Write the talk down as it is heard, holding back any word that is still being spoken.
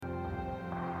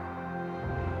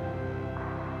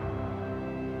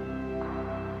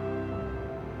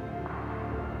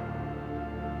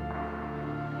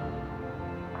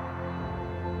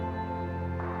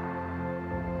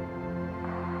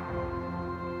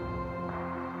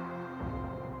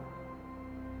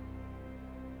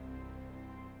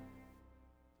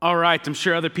All right, I'm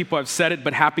sure other people have said it,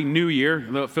 but Happy New Year,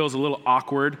 though it feels a little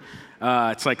awkward.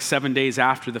 It's like 7 days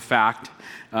after the fact.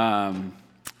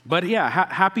 But yeah,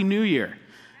 Happy New Year.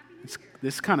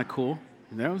 This is kind of cool.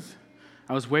 I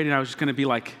was waiting, I was just going to be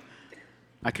like,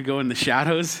 I could go in the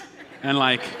shadows and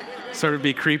like sort of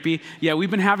be creepy. Yeah,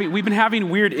 we've been having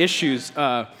weird issues.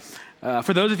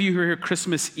 For those of you who were here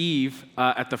Christmas Eve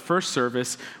at the first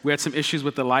service, we had some issues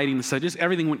with the lighting, so just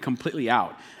everything went completely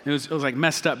out. It was like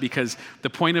messed up because the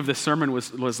point of the sermon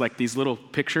was like these little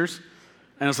pictures,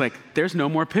 and I was like, "There's no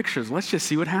more pictures. Let's just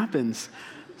see what happens."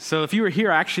 So if you were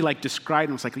here, I actually like described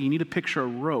it. I was like, "You need to picture a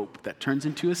rope that turns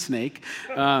into a snake."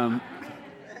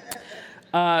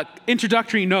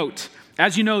 Introductory note.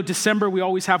 As you know, December, we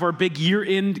always have our big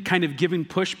year-end kind of giving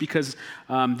push because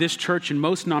this church and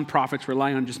most nonprofits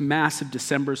rely on just massive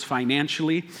Decembers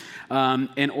financially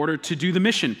in order to do the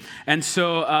mission. And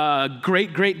so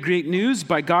great news.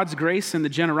 By God's grace and the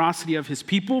generosity of his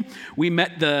people, we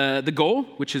met the goal,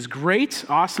 which is great,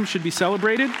 awesome, should be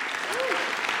celebrated.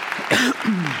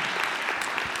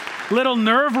 Little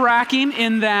nerve-wracking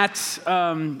in that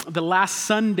the last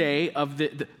Sunday of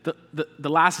the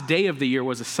last day of the year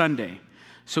was a Sunday.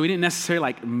 So we didn't necessarily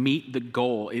like meet the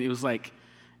goal. It was like,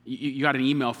 you got an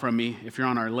email from me if you're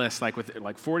on our list, like with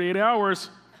like 48 hours.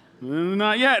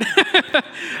 Not yet.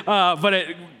 But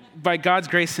by God's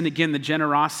grace and again, the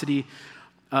generosity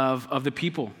of the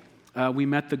people, we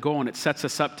met the goal, and it sets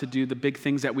us up to do the big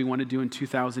things that we want to do in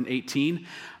 2018.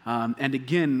 And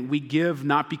again, we give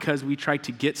not because we try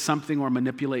to get something or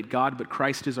manipulate God, but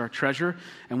Christ is our treasure.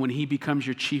 And when he becomes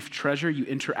your chief treasure, you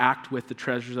interact with the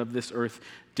treasures of this earth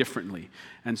differently.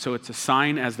 And so it's a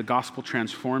sign as the gospel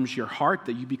transforms your heart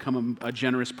that you become a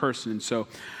generous person. And so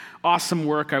awesome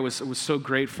work. I was so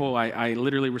grateful. I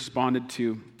literally responded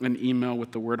to an email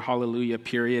with the word hallelujah,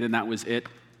 period, and that was it.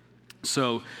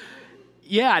 So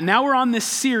yeah, now we're on this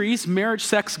series, Marriage,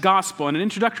 Sex, Gospel, and an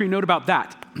introductory note about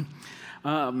that.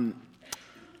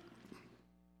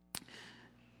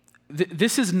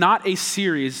 This is not a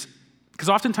series, because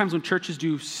oftentimes when churches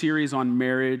do series on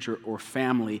marriage or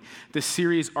family, the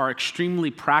series are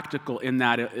extremely practical in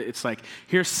that it's like,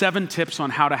 here's 7 tips on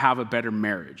how to have a better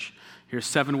marriage. Here's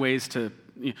 7 ways to,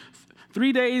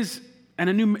 3 days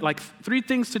and 3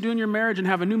 things to do in your marriage and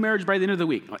have a new marriage by the end of the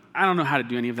week. Like, I don't know how to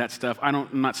do any of that stuff. I'm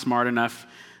not smart enough.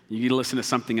 You need to listen to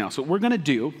something else. What we're going to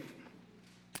do,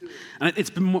 and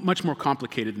it's been much more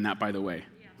complicated than that, by the way.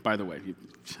 Yeah. By the way,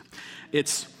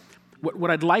 it's what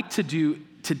I'd like to do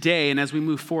today, and as we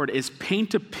move forward, is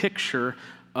paint a picture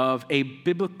of a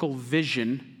biblical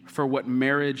vision for what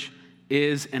marriage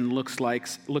is and looks like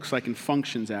and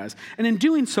functions as. And in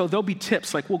doing so, there'll be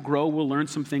tips, like we'll grow, we'll learn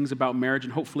some things about marriage,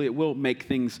 and hopefully it will make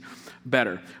things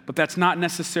better. But that's not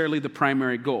necessarily the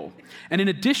primary goal. And in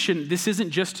addition, this isn't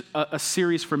just a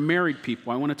series for married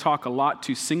people. I want to talk a lot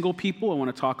to single people. I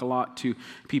want to talk a lot to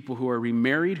people who are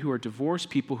remarried, who are divorced,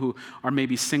 people who are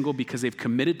maybe single because they've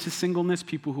committed to singleness,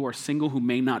 people who are single who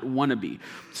may not want to be.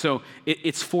 So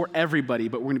it's for everybody,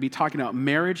 but we're going to be talking about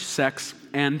marriage, sex,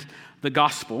 and the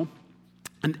gospel,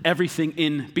 and everything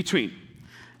in between.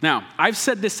 Now, I've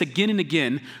said this again and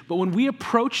again, but when we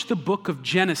approach the book of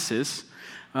Genesis,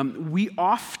 we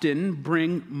often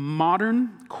bring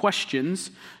modern questions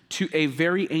to a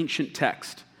very ancient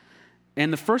text.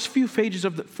 And the first few pages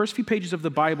of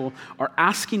the Bible are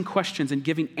asking questions and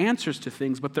giving answers to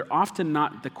things, but they're often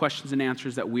not the questions and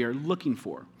answers that we are looking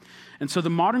for. And so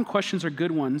the modern questions are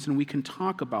good ones, and we can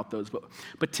talk about those.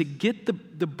 But to get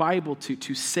the Bible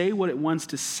to say what it wants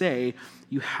to say,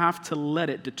 you have to let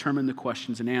it determine the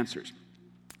questions and answers.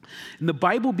 And the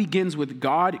Bible begins with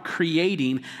God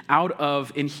creating out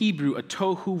of, in Hebrew, a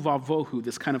tohu vavohu,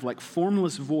 this kind of like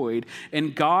formless void.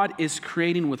 And God is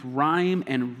creating with rhyme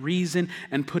and reason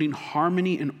and putting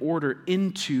harmony and order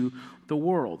into the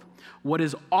world. What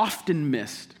is often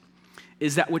missed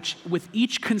is that with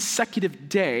each consecutive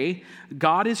day,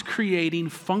 God is creating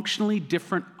functionally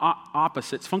different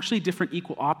opposites, functionally different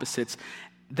equal opposites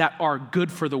that are good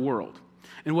for the world.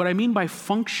 And what I mean by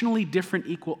functionally different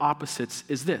equal opposites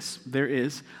is this. There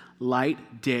is light,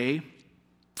 dark,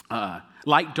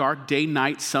 day,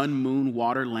 night, sun, moon,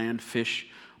 water, land, fish,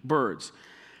 birds.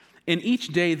 In each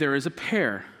day, there is a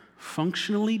pair,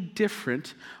 functionally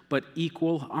different but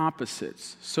equal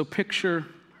opposites. So picture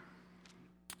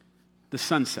the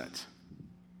sunset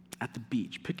at the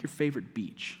beach. Pick your favorite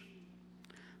beach.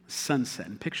 Sunset.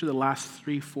 And picture the last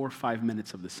 3, 4, 5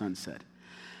 minutes of the sunset.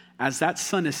 As that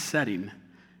sun is setting,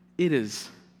 it is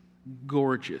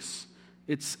gorgeous.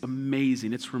 It's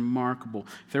amazing. It's remarkable.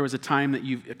 If there was a time that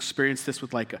you've experienced this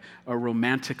with like a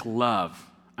romantic love,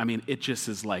 I mean, it just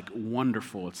is like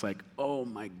wonderful. It's like, oh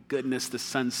my goodness, the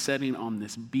sun's setting on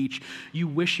this beach. You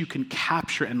wish you can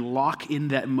capture and lock in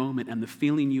that moment and the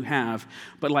feeling you have.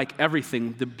 But like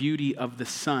everything, the beauty of the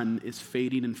sun is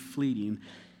fading and fleeting,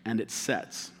 and it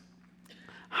sets.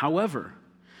 However,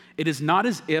 it is not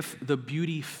as if the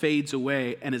beauty fades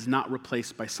away and is not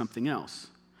replaced by something else.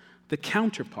 The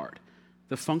counterpart,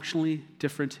 the functionally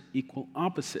different equal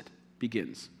opposite,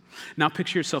 begins. Now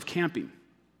picture yourself camping.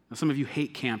 Now, some of you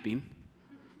hate camping.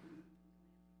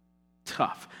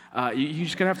 Tough. You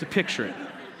just gotta have to picture it.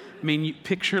 I mean, you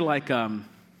picture like, but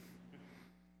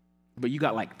you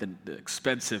got like the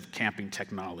expensive camping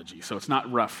technology, so it's not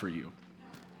rough for you.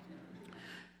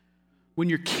 When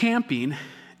you're camping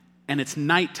and it's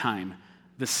nighttime,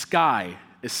 the sky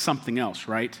is something else,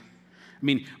 right? I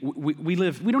mean, we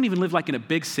don't even live like in a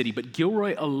big city, but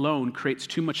Gilroy alone creates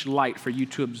too much light for you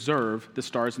to observe the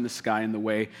stars in the sky in the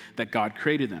way that God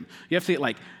created them. You have to get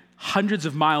like hundreds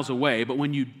of miles away, but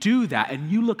when you do that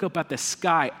and you look up at the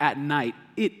sky at night,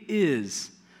 it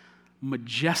is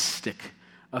majestic,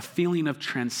 a feeling of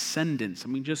transcendence. I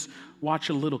mean, just watch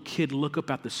a little kid look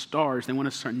up at the stars. They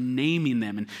want to start naming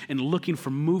them and looking for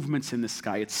movements in the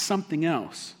sky. It's something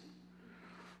else.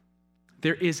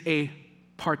 There is a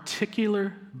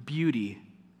particular beauty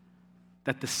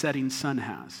that the setting sun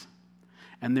has.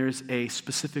 And there's a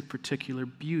specific particular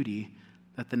beauty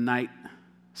that the night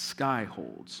sky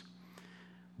holds.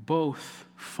 Both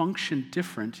function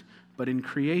different, but in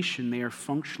creation they are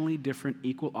functionally different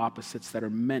equal opposites that are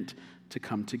meant to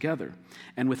come together.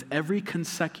 And with every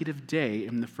consecutive day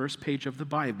in the first page of the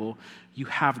Bible, you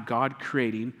have God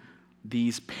creating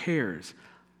these pairs: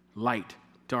 light,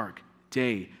 dark,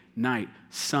 day, night,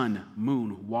 sun,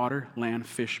 moon, water, land,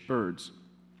 fish, birds.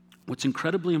 What's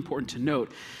incredibly important to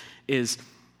note is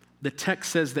the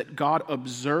text says that God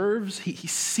observes, he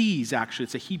sees, actually,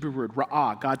 it's a Hebrew word,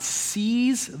 ra'ah. God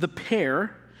sees the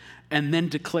pair and then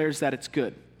declares that it's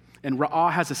good. And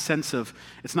ra'ah has a sense of,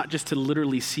 it's not just to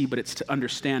literally see, but it's to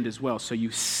understand as well. So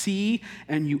you see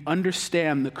and you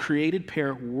understand the created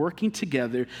pair working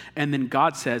together, and then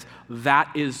God says, that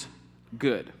is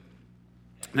good.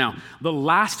 Now, the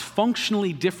last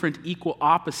functionally different equal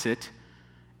opposite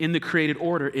in the created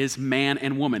order is man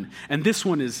and woman. And this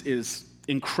one is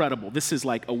incredible. This is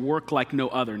like a work like no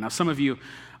other. Now, some of you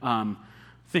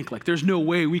think like there's no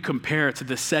way we compare it to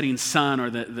the setting sun or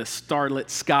the starlit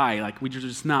sky. Like we're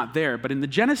just not there. But in the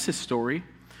Genesis story,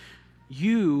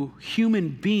 you, human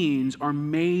beings, are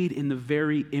made in the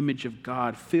very image of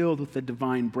God, filled with the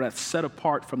divine breath, set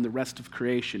apart from the rest of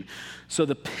creation. So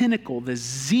the pinnacle, the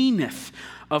zenith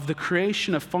of the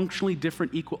creation of functionally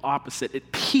different equal opposite,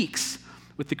 it peaks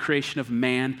with the creation of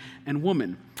man and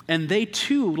woman. And they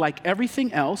too, like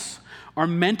everything else, are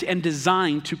meant and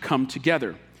designed to come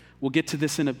together. We'll get to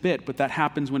this in a bit, but that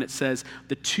happens when it says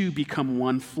the two become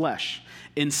one flesh.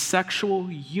 In sexual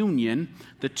union,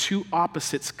 the two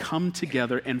opposites come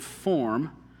together and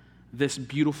form this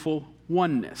beautiful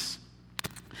oneness.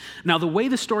 Now, the way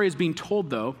the story is being told,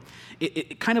 though,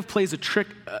 it kind of plays a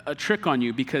trick on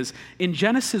you, because in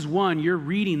Genesis 1, you're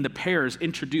reading the pairs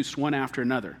introduced one after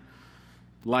another.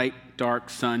 Light,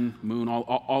 dark, sun, moon,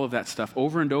 all of that stuff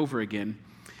over and over again.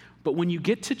 But when you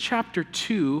get to chapter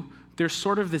 2, there's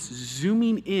sort of this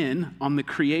zooming in on the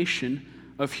creation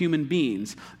of human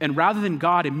beings. And rather than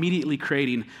God immediately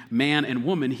creating man and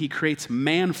woman, he creates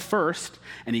man first,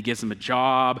 and he gives him a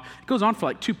job. It goes on for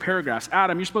like 2 paragraphs.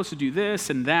 Adam, you're supposed to do this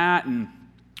and that, and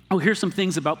here's some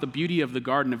things about the beauty of the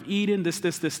Garden of Eden,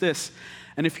 this.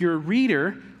 And if you're a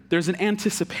reader, there's an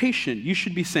anticipation. You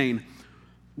should be saying,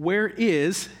 where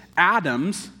is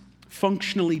Adam's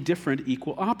functionally different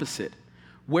equal opposite?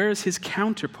 Where is his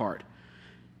counterpart?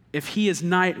 If he is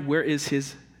night, where is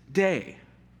his day?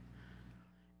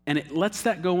 And it lets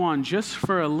that go on just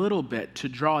for a little bit to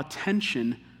draw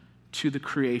attention to the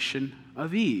creation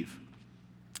of Eve.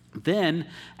 Then,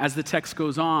 as the text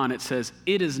goes on, it says,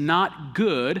 "It is not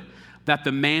good that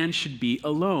the man should be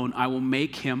alone. I will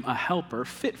make him a helper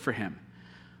fit for him."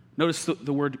 Notice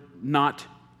the word "not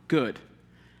good."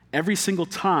 Every single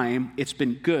time it's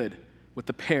been good with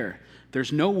the pair.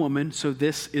 There's no woman, so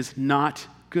this is not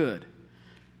good.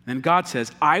 Then God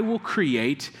says, "I will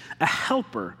create a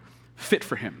helper fit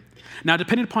for him." Now,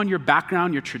 depending upon your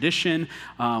background, your tradition,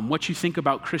 what you think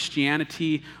about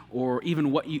Christianity, or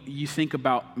even what you think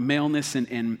about maleness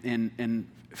and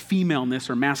femaleness,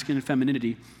 or masculine and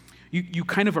femininity, you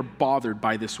kind of are bothered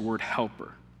by this word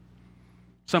helper.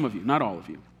 Some of you, not all of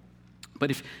you.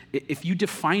 But if you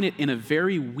define it in a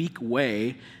very weak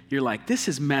way, you're like, this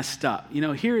is messed up.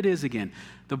 Here it is again.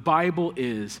 The Bible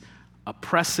is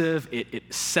oppressive.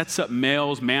 It sets up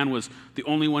males. Man was the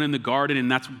only one in the garden,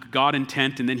 and that's God's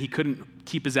intent, and then he couldn't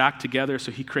keep his act together,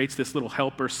 so he creates this little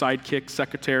helper, sidekick,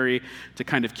 secretary to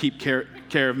kind of keep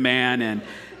care of man,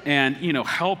 and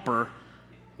helper.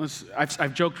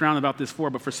 I've joked around about this before,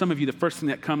 but for some of you, the first thing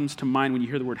that comes to mind when you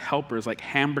hear the word helper is like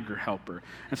hamburger helper.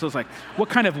 And so it's like, what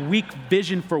kind of weak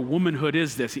vision for womanhood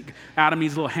is this? Adam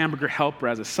needs a little hamburger helper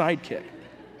as a sidekick.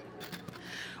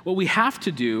 What we have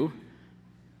to do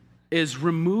is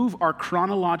remove our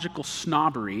chronological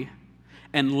snobbery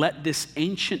and let this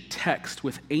ancient text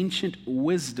with ancient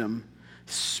wisdom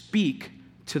speak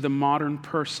to the modern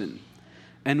person.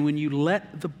 And when you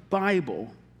let the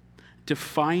Bible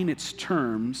define its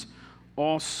terms,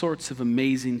 all sorts of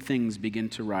amazing things begin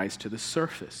to rise to the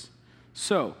surface.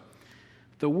 So,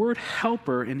 the word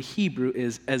helper in Hebrew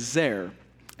is ezer.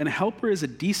 And helper is a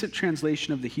decent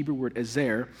translation of the Hebrew word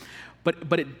ezer,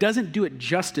 but it doesn't do it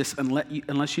justice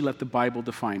unless you let the Bible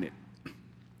define it.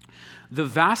 The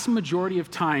vast majority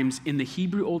of times in the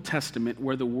Hebrew Old Testament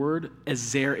where the word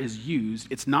ezer is used,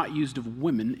 it's not used of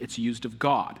women, it's used of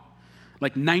God.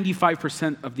 Like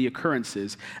 95% of the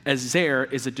occurrences, ezer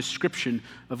is a description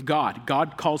of God.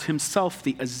 God calls himself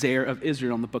the ezer of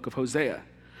Israel in the book of Hosea.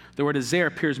 The word ezer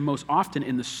appears most often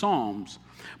in the Psalms,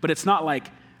 but it's not like,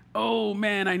 oh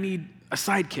man, I need a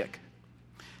sidekick.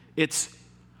 It's,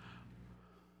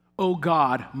 oh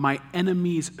God, my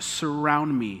enemies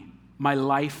surround me. My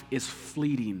life is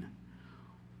fleeting.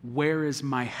 Where is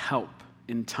my help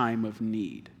in time of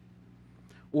need?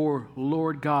 Or,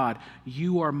 Lord God,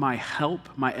 you are my help,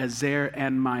 my ezer,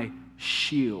 and my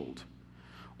shield.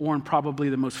 Or in probably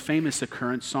the most famous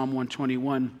occurrence, Psalm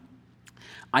 121,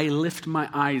 I lift my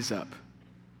eyes up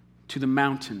to the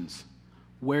mountains.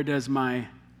 Where does my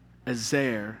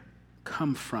ezer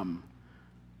come from?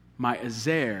 My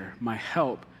ezer, my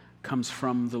help, comes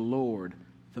from the Lord,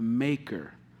 the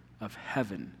maker of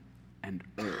heaven and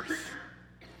earth.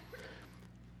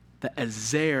 The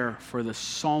ezer for the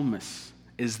psalmist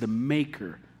is the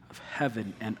maker of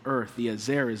heaven and earth. The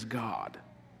ezer is God.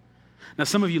 Now,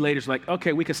 some of you ladies are like,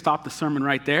 okay, we could stop the sermon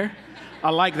right there.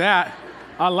 I like that.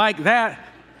 I like that.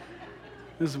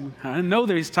 I didn't know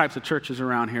these types of churches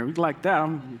around here. We like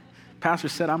that. Pastor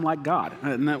said I'm like God.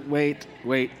 No, wait.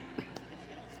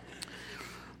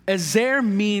 Ezer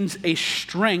means a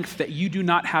strength that you do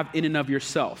not have in and of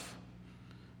yourself.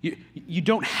 You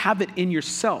don't have it in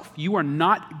yourself. You are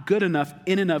not good enough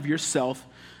in and of yourself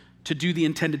to do the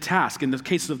intended task, in the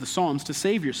cases of the Psalms, to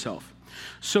save yourself.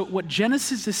 So what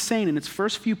Genesis is saying in its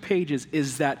first few pages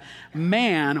is that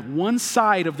man, one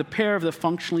side of the pair of the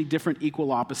functionally different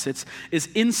equal opposites, is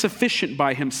insufficient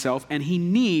by himself, and he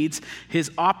needs his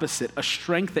opposite, a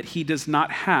strength that he does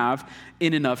not have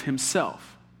in and of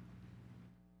himself.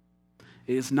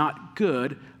 It is not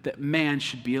good that man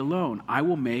should be alone. I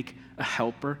will make a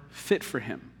helper fit for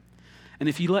him. And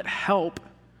if you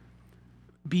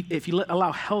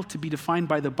allow health to be defined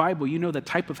by the Bible, you know the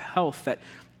type of health that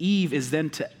Eve is then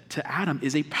to Adam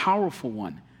is a powerful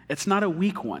one. It's not a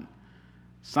weak one.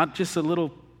 It's not just a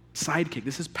little sidekick.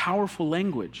 This is powerful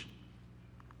language.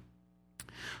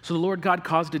 So the Lord God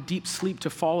caused a deep sleep to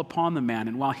fall upon the man,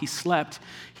 and while he slept,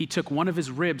 he took one of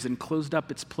his ribs and closed up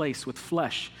its place with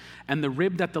flesh. And the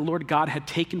rib that the Lord God had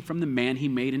taken from the man, he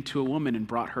made into a woman and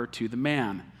brought her to the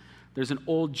man. There's an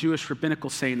old Jewish rabbinical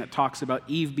saying that talks about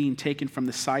Eve being taken from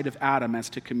the side of Adam as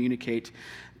to communicate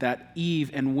that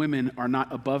Eve and women are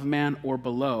not above man or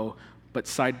below, but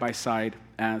side by side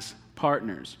as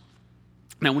partners.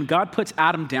 Now, when God puts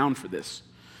Adam down for this,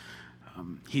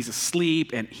 he's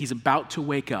asleep and he's about to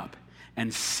wake up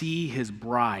and see his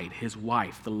bride, his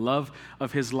wife, the love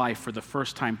of his life for the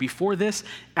first time. Before this,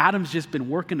 Adam's just been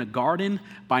working a garden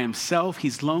by himself.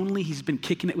 He's lonely. He's been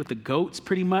kicking it with the goats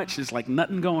pretty much. There's like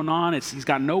nothing going on. He's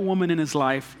got no woman in his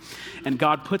life. And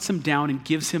God puts him down and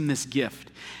gives him this gift.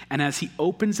 And as he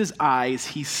opens his eyes,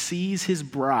 he sees his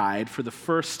bride for the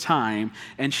first time,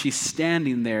 and she's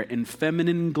standing there in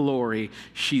feminine glory.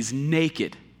 She's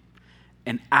naked.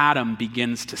 And Adam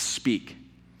begins to speak.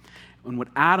 And what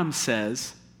Adam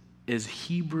says is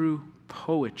Hebrew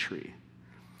poetry.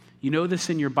 You know this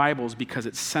in your Bibles because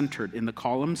it's centered in the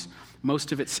columns.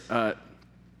 Most of it's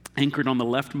anchored on the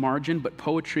left margin, but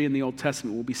poetry in the Old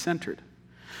Testament will be centered.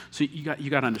 So you got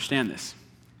to understand this.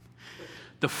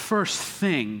 The first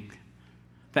thing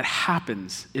that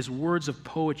happens is words of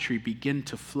poetry begin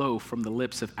to flow from the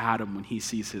lips of Adam when he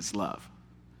sees his love.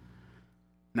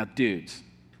 Now, dudes,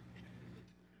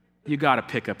 you got to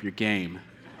pick up your game.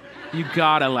 You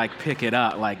gotta pick it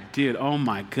up. Dude, oh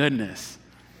my goodness.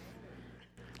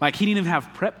 He didn't even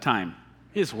have prep time.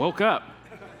 He just woke up.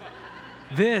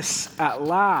 This, at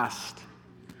last,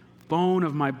 bone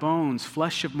of my bones,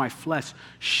 flesh of my flesh.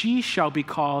 She shall be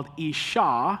called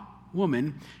Isha,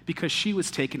 woman, because she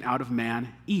was taken out of man,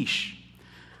 Ish.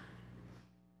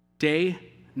 Day,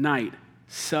 night,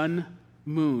 sun,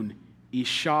 moon,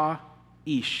 Isha,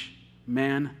 Ish,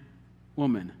 man,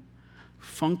 woman.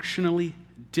 Functionally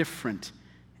different,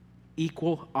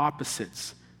 equal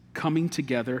opposites coming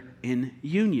together in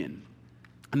union.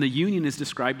 And the union is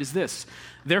described as this: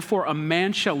 therefore a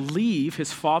man shall leave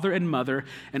his father and mother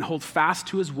and hold fast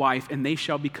to his wife, and they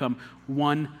shall become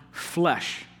one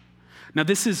flesh. Now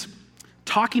this is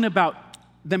talking about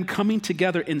them coming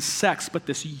together in sex, but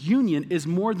this union is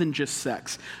more than just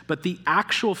sex. But the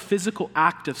actual physical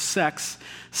act of sex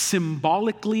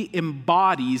symbolically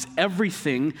embodies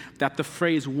everything that the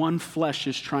phrase one flesh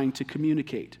is trying to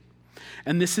communicate.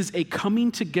 And this is a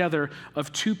coming together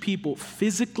of two people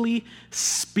physically,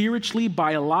 spiritually,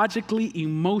 biologically,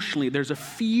 emotionally. There's a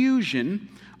fusion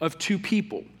of two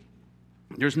people.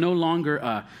 There's no longer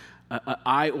a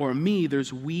I or a me.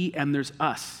 There's we and there's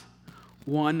us.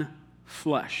 One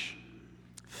flesh.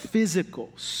 Physical,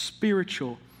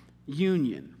 spiritual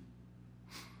union.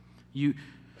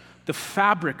 The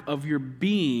fabric of your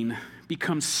being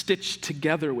becomes stitched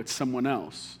together with someone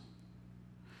else.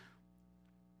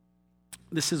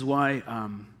 This is why,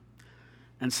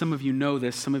 and some of you know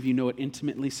this, some of you know it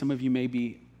intimately, some of you may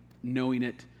be knowing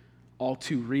it all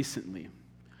too recently.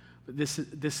 But this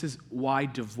is why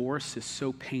divorce is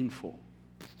so painful.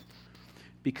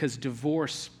 Because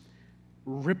divorce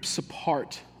rips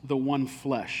apart the one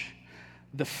flesh.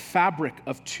 The fabric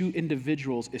of two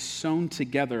individuals is sewn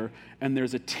together, and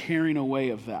there's a tearing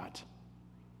away of that.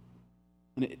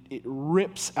 And it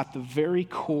rips at the very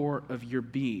core of your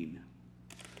being.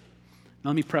 Now,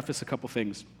 let me preface a couple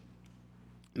things,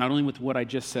 not only with what I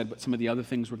just said, but some of the other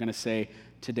things we're going to say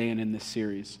today and in this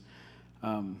series.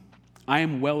 I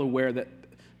am well aware that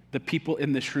the people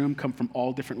in this room come from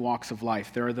all different walks of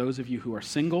life. There are those of you who are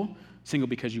single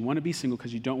because you want to be, single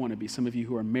because you don't want to be. Some of you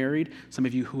who are married, some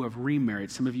of you who have remarried,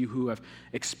 some of you who have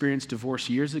experienced divorce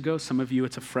years ago, some of you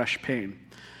it's a fresh pain.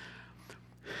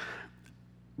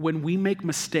 When we make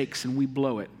mistakes and we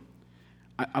blow it,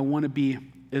 I want to be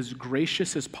as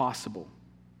gracious as possible.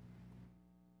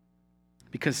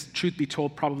 Because truth be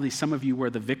told, probably some of you were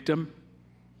the victim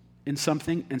in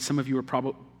something, and some of you are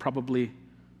probably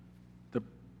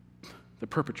the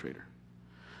perpetrator.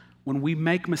 When we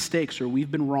make mistakes or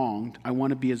we've been wronged, I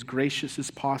want to be as gracious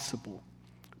as possible,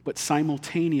 but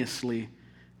simultaneously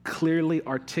clearly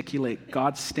articulate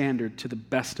God's standard to the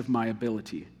best of my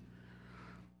ability.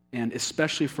 And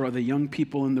especially for the young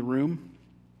people in the room,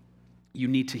 you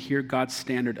need to hear God's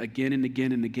standard again and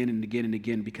again and again and again and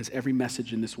again, because every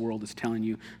message in this world is telling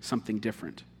you something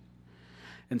different.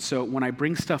 And so when I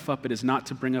bring stuff up, it is not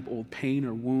to bring up old pain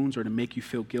or wounds or to make you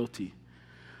feel guilty.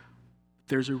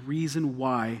 There's a reason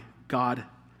why God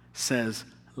says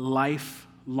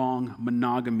lifelong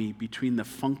monogamy between the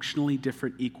functionally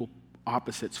different equal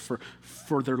opposites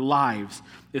for their lives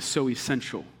is so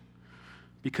essential.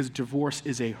 Because divorce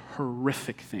is a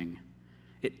horrific thing.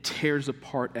 It tears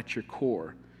apart at your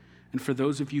core. And for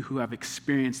those of you who have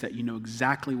experienced that, you know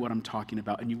exactly what I'm talking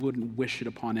about, and you wouldn't wish it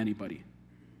upon anybody.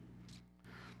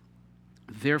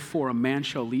 Therefore, a man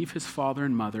shall leave his father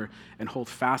and mother and hold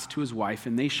fast to his wife,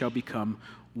 and they shall become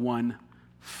one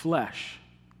flesh.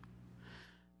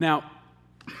 Now,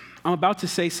 I'm about to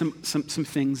say some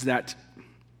things that,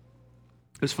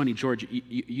 it was funny, George,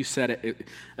 you said it.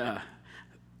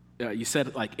 You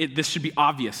said this should be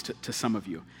obvious to some of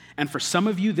you. And for some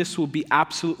of you, this will be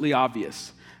absolutely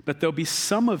obvious. But there'll be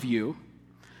some of you,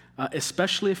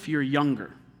 especially if you're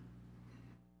younger,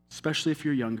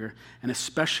 and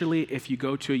especially if you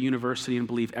go to a university and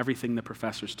believe everything the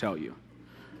professors tell you.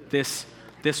 This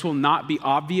will not be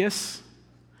obvious,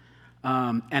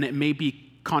 and it may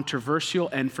be controversial,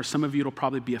 and for some of you, it'll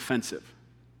probably be offensive.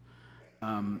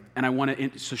 And I want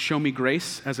to, so show me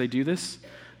grace as I do this.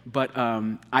 But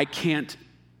I can't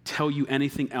tell you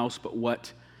anything else but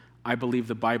what I believe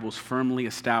the Bible's firmly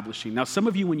establishing. Now, some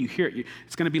of you, when you hear it,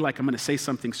 it's going to be like I'm going to say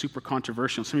something super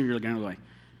controversial. Some of you are going to be like,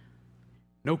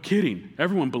 no kidding.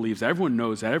 Everyone believes that. Everyone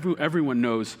knows that. Everyone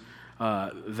knows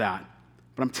that.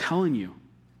 But I'm telling you,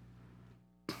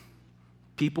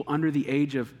 people under the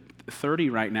age of 30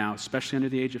 right now, especially under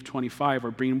the age of 25,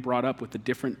 are being brought up with a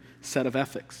different set of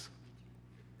ethics.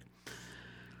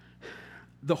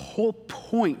 The whole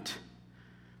point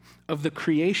of the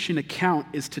creation account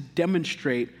is to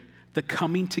demonstrate the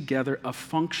coming together of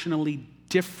functionally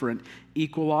different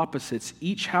equal opposites.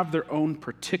 Each have their own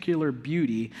particular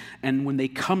beauty, and when they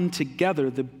come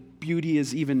together, the beauty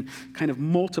is even kind of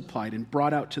multiplied and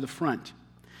brought out to the front.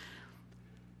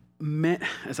 men,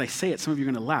 as I say it, some of you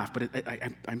are going to laugh, but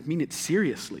I mean it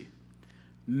seriously.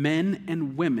 Men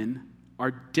and women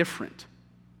are different.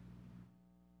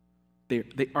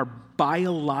 They are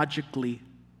biologically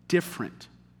different.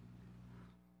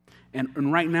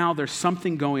 And right now there's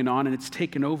something going on, and it's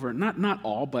taken over, not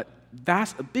all, but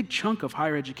a big chunk of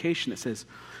higher education that says,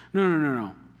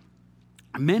 no.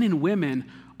 Men and women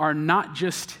are not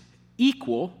just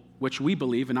equal, which we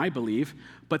believe and I believe,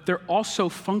 but they're also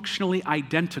functionally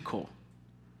identical.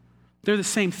 They're the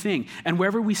same thing. And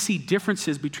wherever we see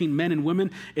differences between men and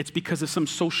women, it's because of some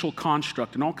social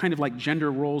construct, and all kind of like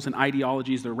gender roles and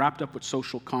ideologies, they're wrapped up with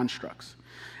social constructs.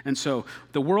 And so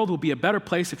the world will be a better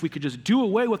place if we could just do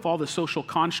away with all the social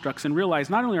constructs and realize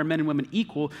not only are men and women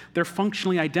equal, they're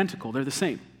functionally identical. They're the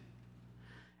same.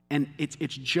 And it's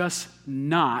just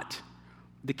not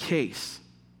the case.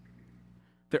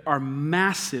 There are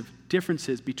massive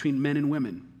differences between men and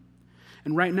women.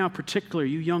 And right now,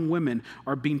 particularly, you young women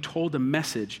are being told a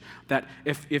message that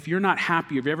if you're not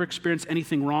happy, if you ever experienced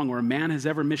anything wrong, or a man has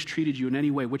ever mistreated you in any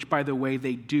way, which, by the way,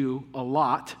 they do a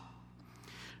lot,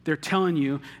 they're telling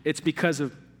you it's because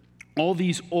of all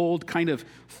these old kind of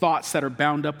thoughts that are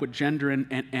bound up with gender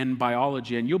and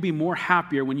biology. And you'll be more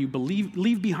happier when you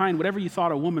leave behind whatever you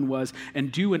thought a woman was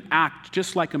and do and act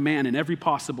just like a man in every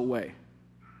possible way.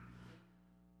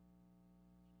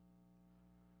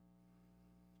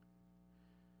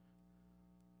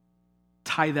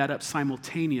 Tie that up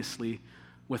simultaneously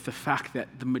with the fact that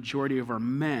the majority of our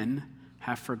men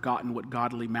have forgotten what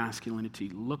godly masculinity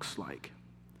looks like.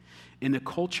 In a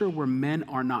culture where men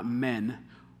are not men,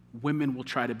 women will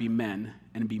try to be men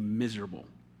and be miserable.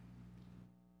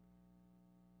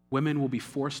 Women will be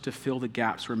forced to fill the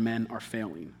gaps where men are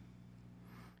failing. And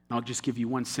I'll just give you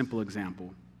one simple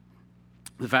example.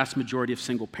 The vast majority of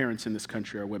single parents in this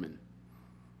country are women.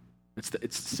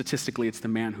 Statistically, it's the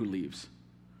man who leaves.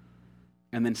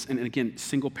 And again,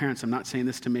 single parents, I'm not saying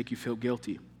this to make you feel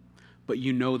guilty, but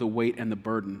you know the weight and the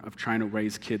burden of trying to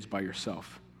raise kids by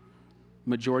yourself.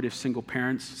 Majority of single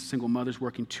parents, single mothers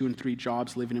working 2 and 3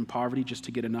 jobs, living in poverty just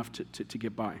to get enough to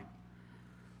get by.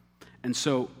 And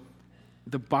so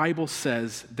the Bible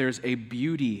says there's a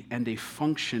beauty and a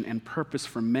function and purpose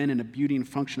for men and a beauty and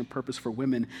function and purpose for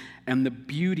women. And the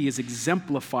beauty is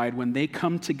exemplified when they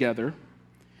come together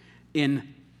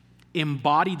in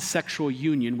embodied sexual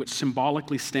union, which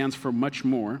symbolically stands for much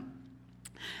more.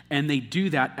 And they do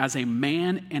that as a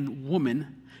man and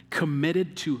woman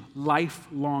committed to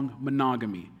lifelong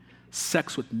monogamy,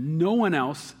 sex with no one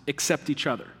else except each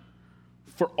other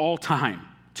for all time,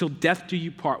 till death do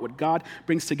you part. What God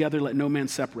brings together, let no man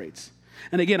separates.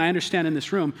 And again, I understand in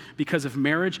this room, because of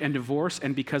marriage and divorce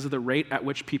and because of the rate at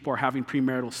which people are having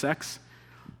premarital sex,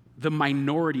 the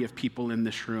minority of people in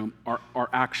this room are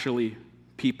actually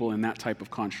people in that type of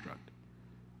construct.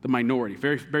 The minority,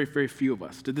 very, very, very few of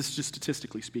us. This is just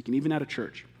statistically speaking, even at a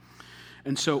church.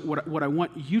 And so what I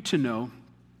want you to know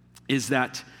is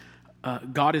that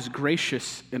God is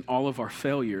gracious in all of our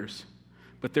failures,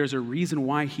 but there's a reason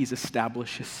why he's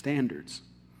established his standards.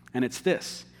 And it's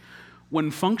this: when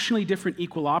functionally different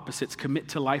equal opposites commit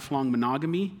to lifelong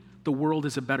monogamy, the world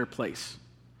is a better place.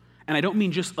 And I don't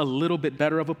mean just a little bit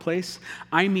better of a place.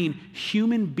 I mean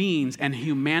human beings and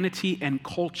humanity and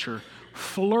culture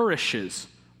flourishes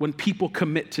when people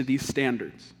commit to these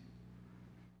standards.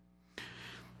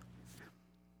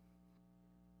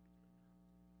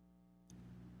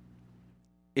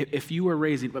 If you were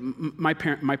raising, but my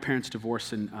parents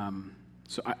divorced, and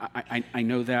so I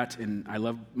know that, and I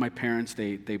love my parents.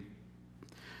 They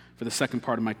for the second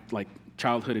part of my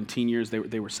childhood and teen years,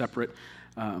 they were separate.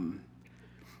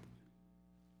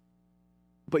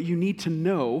 But you need to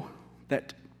know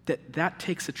that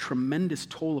takes a tremendous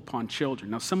toll upon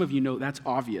children. Now, some of you know that's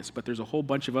obvious, but there's a whole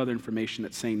bunch of other information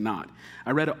that's saying not.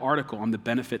 I read an article on the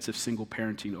benefits of single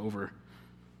parenting over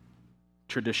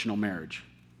traditional marriage.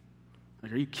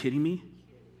 Are you kidding me?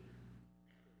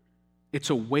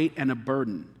 It's a weight and a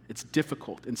burden. It's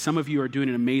difficult. And some of you are doing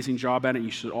an amazing job at it.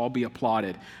 You should all be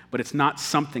applauded. But it's not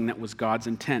something that was God's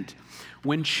intent.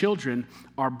 When children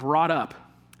are brought up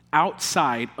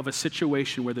outside of a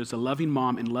situation where there's a loving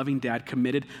mom and loving dad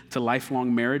committed to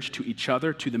lifelong marriage, to each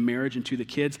other, to the marriage, and to the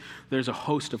kids, there's a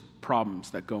host of problems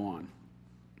that go on.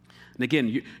 And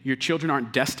again, your children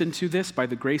aren't destined to this. By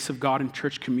the grace of God and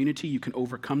church community, you can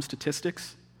overcome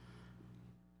statistics.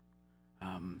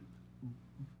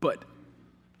 But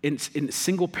In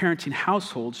single parenting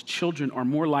households, children are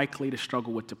more likely to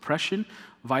struggle with depression,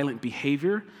 violent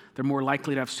behavior. They're more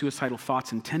likely to have suicidal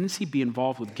thoughts and tendency, be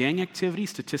involved with gang activity,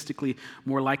 statistically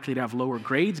more likely to have lower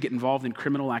grades, get involved in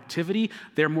criminal activity.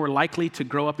 They're more likely to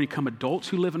grow up and become adults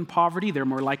who live in poverty. They're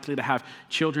more likely to have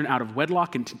children out of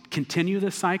wedlock and continue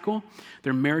this cycle.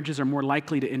 Their marriages are more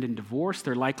likely to end in divorce.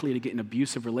 They're likely to get in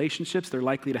abusive relationships. They're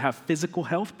likely to have physical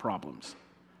health problems.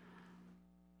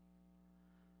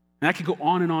 And that could go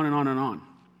on and on and on and on.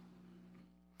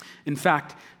 In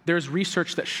fact, there's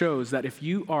research that shows that if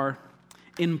you are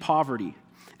in poverty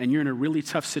and you're in a really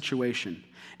tough situation,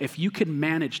 if you can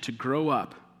manage to grow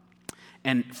up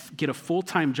and get a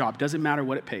full-time job, doesn't matter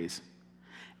what it pays,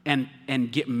 and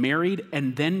get married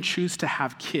and then choose to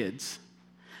have kids,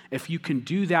 if you can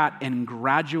do that and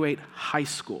graduate high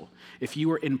school, if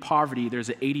you are in poverty, there's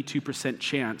an 82%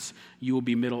 chance you will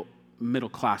be middle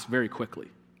class very quickly.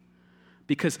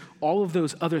 Because all of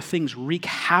those other things wreak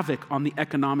havoc on the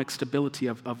economic stability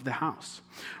of the house.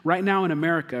 Right now in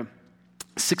America,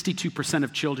 62%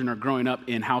 of children are growing up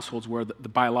in households where the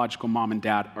biological mom and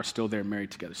dad are still there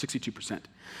married together, 62%.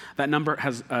 That number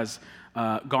has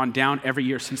gone down every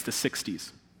year since the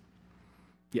 60s.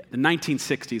 Yeah, the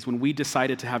 1960s, when we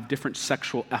decided to have different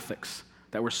sexual ethics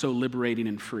that were so liberating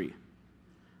and free.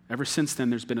 Ever since then,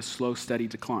 there's been a slow, steady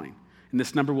decline. And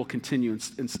this number will continue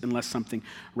unless something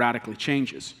radically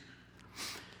changes.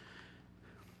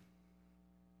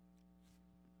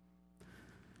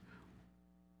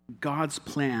 God's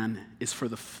plan is for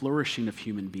the flourishing of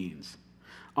human beings.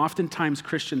 Oftentimes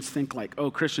Christians think like,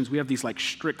 oh, Christians, we have these like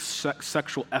strict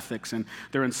sexual ethics and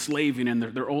they're enslaving and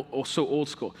they're so old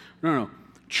school. No.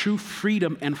 True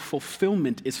freedom and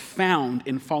fulfillment is found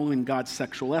in following God's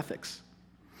sexual ethics.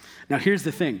 Now here's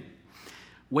the thing.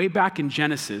 Way back in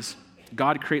Genesis,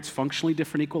 God creates functionally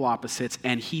different equal opposites,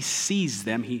 and he sees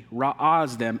them, he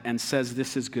ra'as them, and says,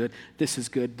 this is good, this is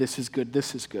good, this is good,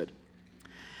 this is good.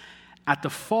 At the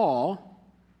fall,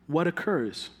 what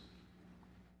occurs?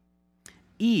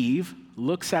 Eve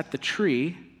looks at the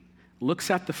tree, looks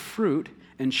at the fruit,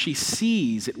 and she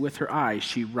sees it with her eyes.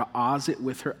 She ra'as it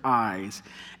with her eyes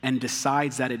and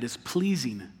decides that it is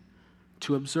pleasing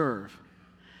to observe.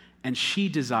 And she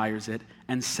desires it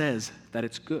and says that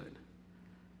it's good.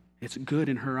 It's good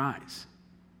in her eyes.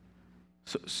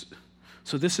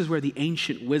 So this is where the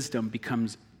ancient wisdom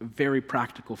becomes very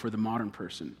practical for the modern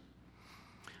person.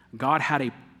 God had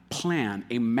a plan,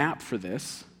 a map for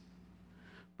this,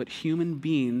 but human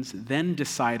beings then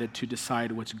decided to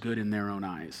decide what's good in their own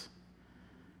eyes.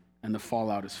 And the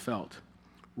fallout is felt.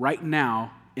 Right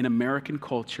now, in American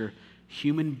culture,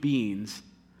 human beings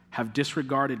have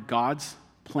disregarded God's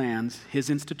plans, his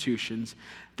institutions.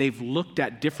 They've looked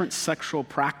at different sexual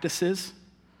practices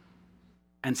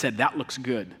and said, that looks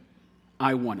good.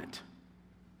 I want it.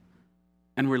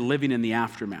 And we're living in the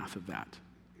aftermath of that.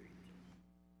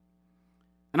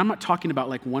 And I'm not talking about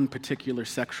like one particular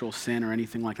sexual sin or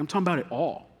anything like that. I'm talking about it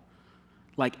all.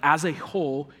 Like as a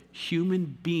whole, human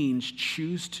beings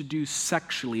choose to do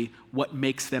sexually what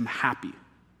makes them happy,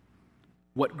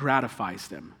 what gratifies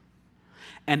them.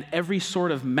 And every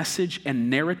sort of message and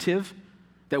narrative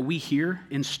that we hear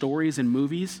in stories and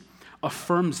movies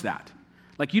affirms that.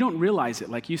 Like you don't realize it.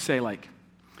 Like you say like,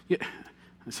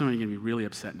 some of you are going to be really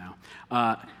upset now.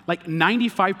 Like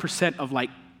 95% of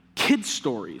like kids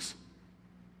stories,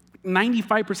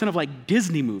 95% of like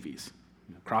Disney movies,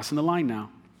 crossing the line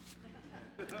now,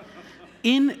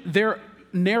 in their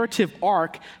narrative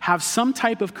arc have some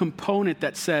type of component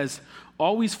that says,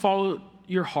 always follow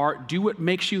your heart, do what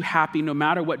makes you happy no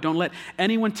matter what. Don't let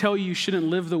anyone tell you shouldn't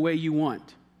live the way you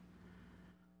want.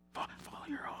 Follow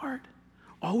your heart.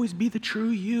 Always be the true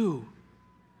you.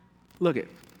 Look it.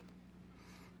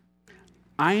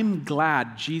 I'm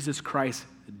glad Jesus Christ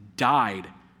died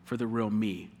for the real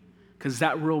me, because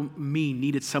that real me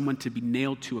needed someone to be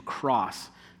nailed to a cross,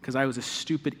 because I was a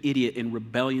stupid idiot in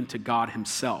rebellion to God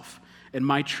himself. And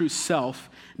my true self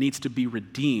needs to be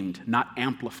redeemed, not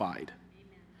amplified.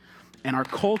 And our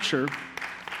culture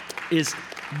is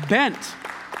bent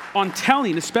on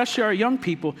telling, especially our young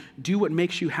people, do what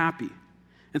makes you happy.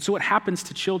 And so what happens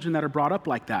to children that are brought up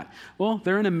like that? Well,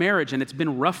 they're in a marriage and it's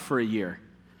been rough for a year.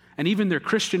 And even their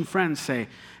Christian friends say,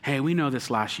 hey, we know this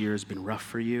last year has been rough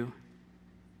for you.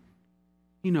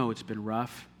 You know it's been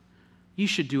rough. You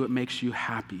should do what makes you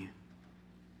happy.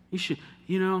 You should,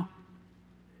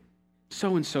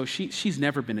 so-and-so, she's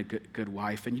never been a good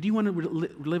wife. And do you want to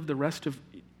live the rest of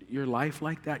your life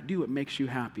like that? Do what makes you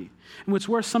happy. And what's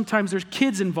worse, sometimes there's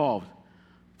kids involved.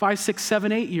 5, 6,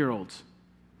 7, 8-year-olds.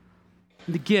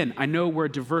 And again, I know we're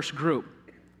a diverse group.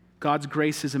 God's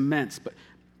grace is immense. But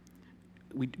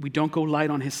We don't go light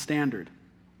on his standard.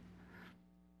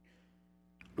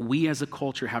 We as a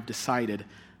culture have decided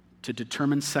to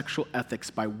determine sexual ethics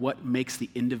by what makes the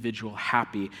individual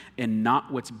happy and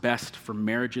not what's best for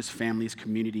marriages, families,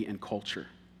 community, and culture.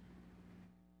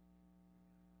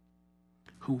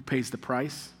 Who pays the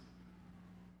price?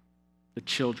 The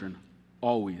children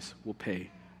always will pay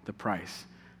the price.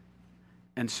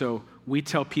 And so we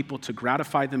tell people to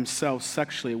gratify themselves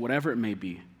sexually, whatever it may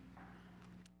be,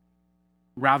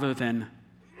 rather than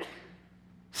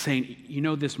saying,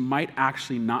 this might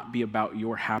actually not be about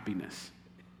your happiness.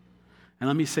 And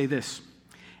let me say this,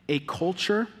 a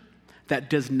culture that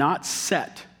does not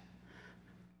set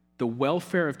the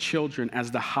welfare of children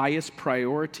as the highest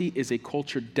priority is a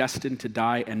culture destined to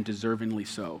die, and deservingly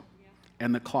so.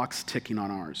 And the clock's ticking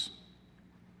on ours.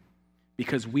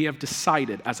 Because we have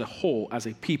decided as a whole, as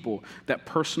a people, that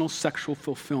personal sexual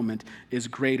fulfillment is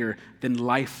greater than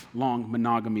lifelong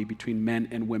monogamy between men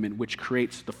and women, which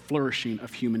creates the flourishing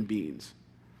of human beings.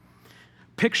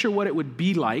 Picture what it would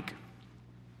be like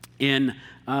in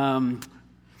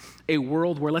a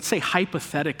world where, let's say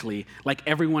hypothetically, like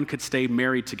everyone could stay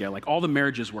married together, like all the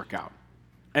marriages work out.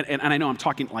 And I know I'm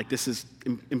talking like this is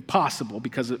impossible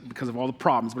because of all the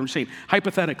problems, but I'm saying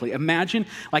hypothetically, imagine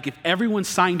like if everyone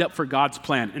signed up for God's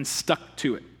plan and stuck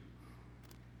to it.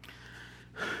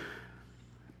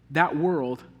 That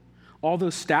world, all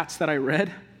those stats that I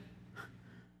read,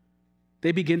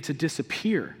 they begin to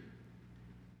disappear.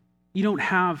 You don't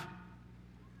have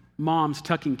moms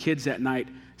tucking kids at night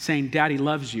saying, "Daddy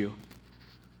loves you,"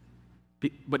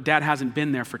 but dad hasn't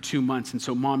been there for 2 months, and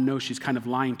so mom knows she's kind of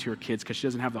lying to her kids because she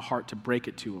doesn't have the heart to break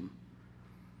it to them.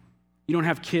 You don't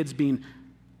have kids being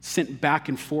sent back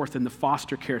and forth in the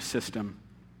foster care system,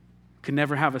 can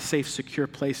never have a safe, secure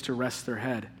place to rest their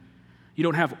head. You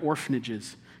don't have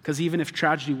orphanages, because even if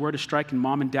tragedy were to strike and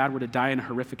mom and dad were to die in a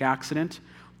horrific accident,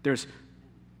 there's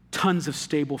tons of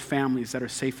stable families that are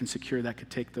safe and secure that could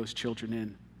take those children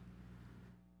in.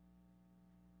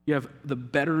 You have the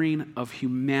bettering of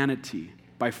humanity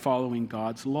by following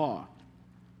God's law.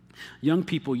 Young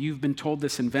people, you've been told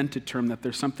this invented term that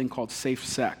there's something called safe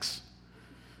sex.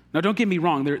 Now, don't get me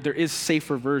wrong, there is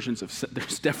safer versions of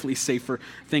there's definitely safer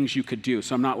things you could do.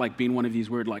 So I'm not like being one of these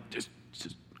weird, like, just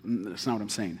that's not what I'm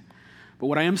saying. But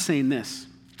what I am saying is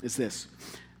this.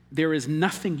 There is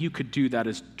nothing you could do that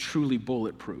is truly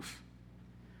bulletproof.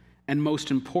 And most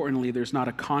importantly, there's not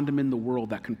a condom in the world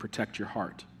that can protect your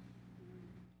heart.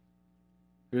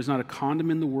 There's not a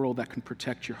condom in the world that can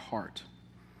protect your heart.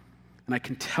 And I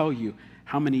can tell you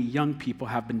how many young people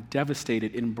have been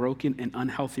devastated in broken and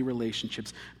unhealthy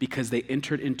relationships because they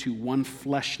entered into one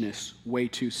fleshness way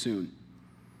too soon.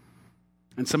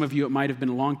 And some of you, it might have been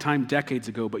a long time, decades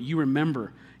ago, but you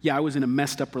remember, I was in a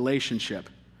messed up relationship,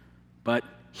 but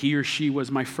he or she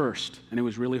was my first, and it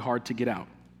was really hard to get out.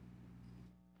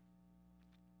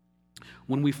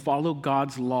 When we follow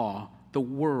God's law, the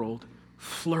world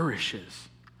flourishes.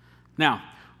 Now,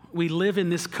 we live in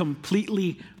this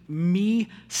completely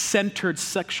me-centered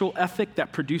sexual ethic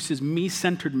that produces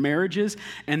me-centered marriages,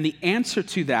 and the answer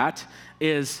to that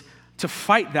is to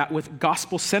fight that with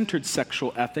gospel-centered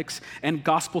sexual ethics and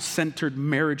gospel-centered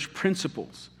marriage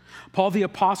principles. Paul the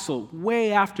Apostle,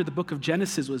 way after the book of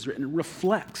Genesis was written,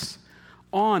 reflects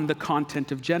on the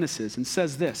content of Genesis and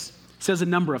says this. It says a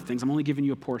number of things. I'm only giving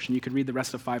you a portion. You could read the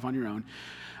rest of 5 on your own.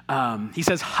 He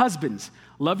says, "Husbands,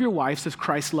 love your wives as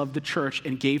Christ loved the church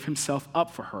and gave himself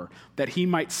up for her, that he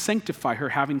might sanctify her,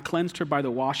 having cleansed her by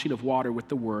the washing of water with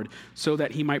the word, so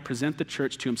that he might present the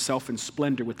church to himself in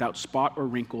splendor, without spot or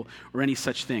wrinkle or any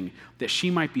such thing, that she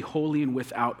might be holy and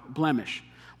without blemish."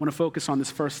 I want to focus on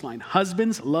this first line.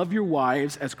 Husbands, love your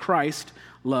wives as Christ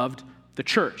loved the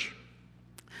church.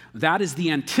 That is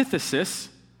the antithesis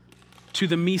to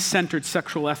the me-centered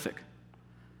sexual ethic.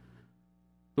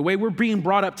 The way we're being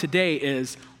brought up today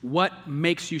is what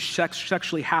makes you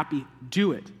sexually happy,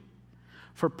 do it.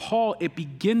 For Paul, it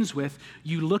begins with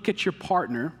you look at your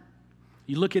partner,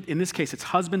 you look at, in this case, it's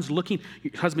husbands,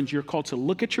 you're called to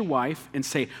look at your wife and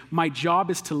say, my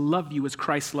job is to love you as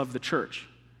Christ loved the church.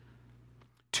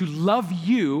 To love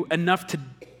you enough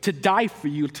to die for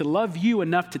you, to love you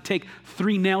enough to take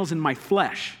 3 nails in my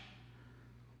flesh.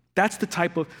 That's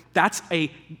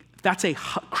a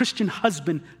Christian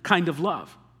husband kind of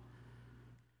love.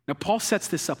 Now, Paul sets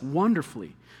this up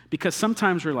wonderfully because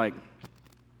sometimes we're like,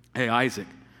 hey, Isaac,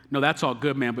 no, that's all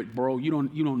good, man, but bro, you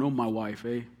don't know my wife,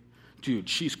 eh? Dude,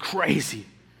 she's crazy.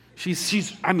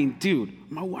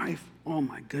 Dude, my wife, oh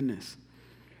my goodness.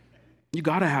 You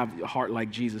got to have a heart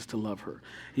like Jesus to love her,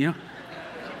 you know?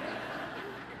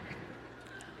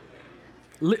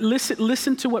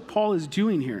 Listen to what Paul is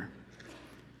doing here.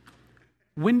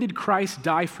 When did Christ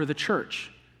die for the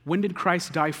church? When did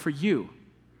Christ die for you?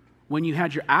 When you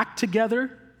had your act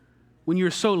together? When you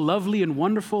were so lovely and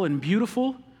wonderful and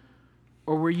beautiful?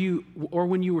 Or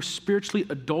when you were spiritually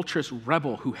adulterous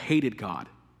rebel who hated God?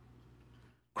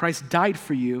 Christ died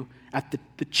for you at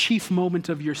the chief moment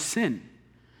of your sin.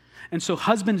 And so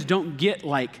husbands don't get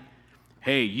like,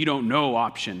 hey, you don't know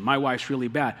option. My wife's really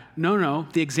bad. No,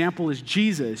 the example is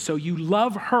Jesus. So you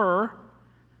love her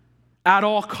at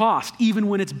all cost, even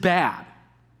when it's bad.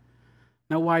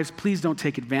 Now, wives, please don't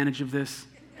take advantage of this.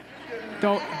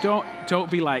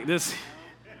 Don't be like this.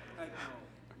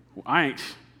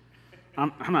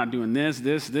 I'm not doing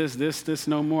this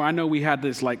no more. I know we had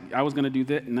this, like, I was going to do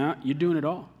that. No, you're doing it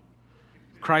all.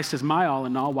 Christ is my all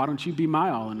in all. Why don't you be my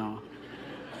all in all?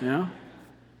 You know?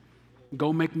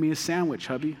 Go make me a sandwich,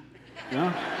 hubby. You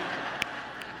know?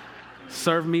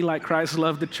 Serve me like Christ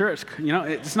loved the church. You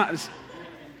know,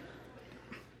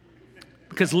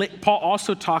 because Paul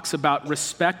also talks about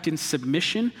respect and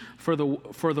submission for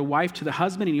the wife to the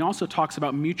husband, and he also talks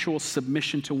about mutual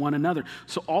submission to one another.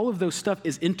 So all of those stuff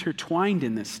is intertwined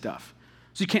in this stuff.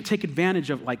 So you can't take advantage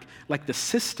of like the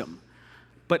system.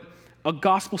 But a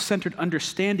gospel-centered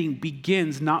understanding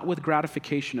begins not with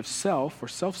gratification of self or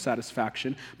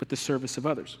self-satisfaction, but the service of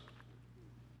others.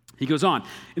 He goes on,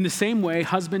 in the same way,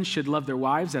 husbands should love their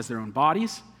wives as their own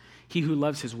bodies. He who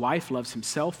loves his wife loves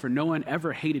himself, for no one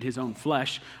ever hated his own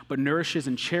flesh, but nourishes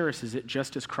and cherishes it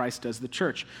just as Christ does the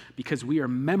church, because we are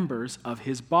members of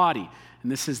his body. And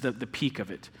this is the peak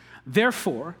of it.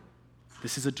 Therefore,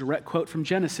 this is a direct quote from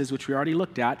Genesis, which we already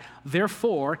looked at.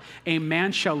 Therefore, a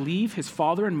man shall leave his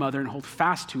father and mother and hold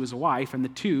fast to his wife, and the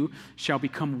two shall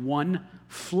become one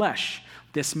flesh.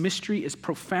 This mystery is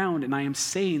profound, and I am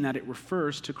saying that it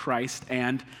refers to Christ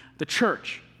and the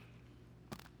church.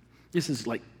 This is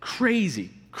like crazy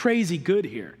good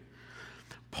here.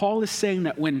 Paul is saying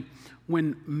that when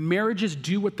marriages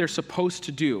do what they're supposed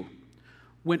to do,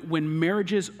 when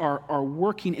marriages are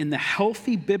working in the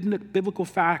healthy biblical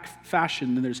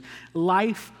fashion, then there's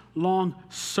lifelong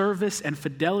service and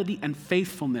fidelity and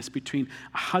faithfulness between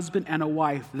a husband and a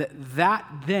wife, that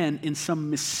then in some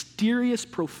mysterious,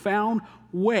 profound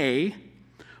way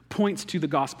points to the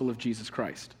gospel of Jesus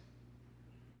Christ.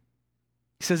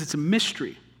 He says it's a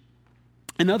mystery.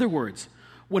 In other words,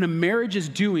 when a marriage is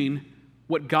doing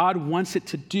what God wants it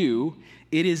to do,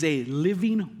 it is a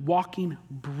living, walking,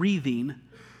 breathing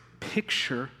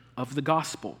picture of the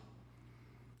gospel.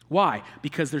 Why?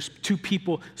 Because there's two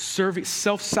people serving,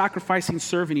 self-sacrificing,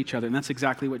 serving each other, and that's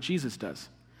exactly what Jesus does.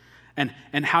 And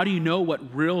how do you know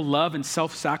what real love and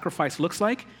self-sacrifice looks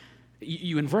like?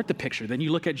 You invert the picture. Then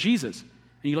you look at Jesus,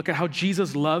 and you look at how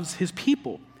Jesus loves his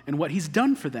people and what he's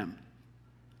done for them.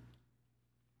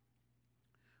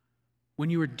 When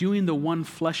you are doing the one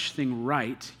flesh thing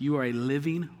right, you are a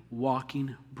living,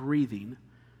 walking, breathing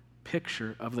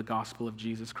picture of the gospel of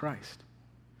Jesus Christ.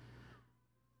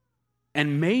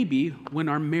 And maybe when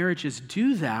our marriages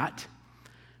do that,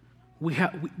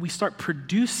 we start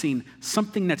producing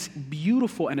something that's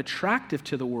beautiful and attractive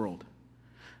to the world.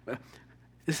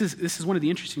 This is one of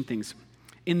the interesting things.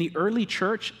 In the early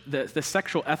church, the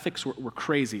sexual ethics were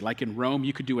crazy. Like in Rome,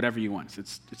 you could do whatever you want.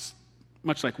 It's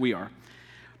much like we are.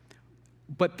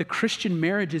 But the Christian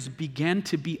marriages began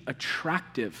to be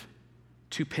attractive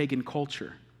to pagan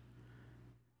culture.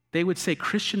 They would say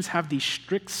Christians have these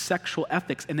strict sexual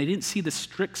ethics, and they didn't see the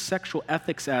strict sexual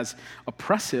ethics as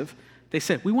oppressive. They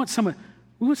said, we want some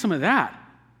of that.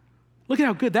 Look at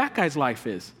how good that guy's life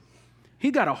is.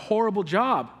 He got a horrible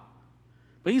job,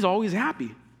 but he's always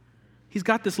happy. He's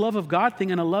got this love of God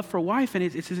thing and a love for a wife, and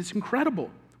it's incredible.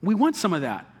 We want some of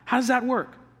that. How does that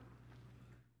work?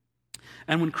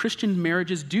 And when Christian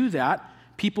marriages do that,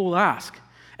 people will ask.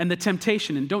 And the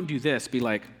temptation, and don't do this, be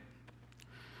like,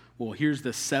 well, here's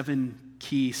the 7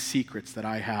 key secrets that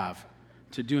I have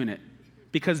to doing it.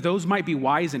 Because those might be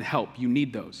wise and help. You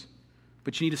need those.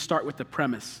 But you need to start with the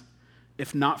premise.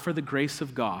 If not for the grace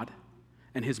of God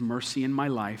and his mercy in my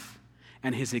life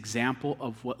and his example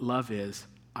of what love is,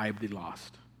 I'd be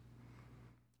lost.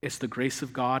 It's the grace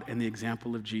of God and the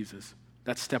example of Jesus.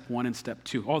 That's step 1 and step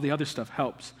 2. All the other stuff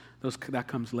helps. That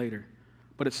comes later.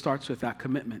 But it starts with that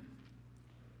commitment.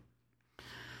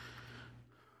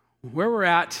 Where we're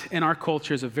at in our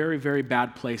culture is a very, very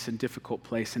bad place and difficult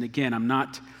place. And again, I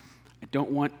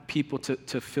don't want people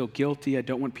to feel guilty. I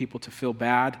don't want people to feel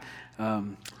bad. A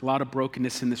lot of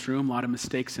brokenness in this room, a lot of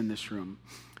mistakes in this room.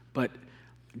 But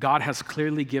God has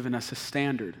clearly given us a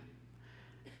standard.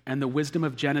 And the wisdom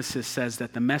of Genesis says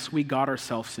that the mess we got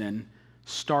ourselves in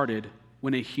started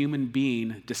when a human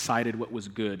being decided what was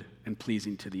good and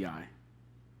pleasing to the eye.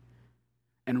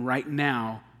 And right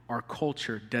now, our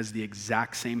culture does the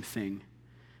exact same thing.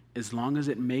 As long as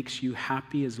it makes you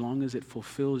happy, as long as it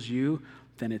fulfills you,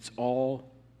 then it's all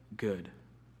good.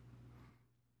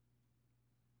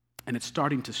 And it's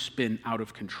starting to spin out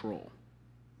of control.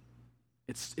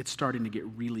 It's starting to get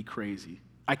really crazy.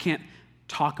 I can't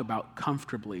talk about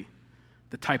comfortably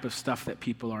the type of stuff that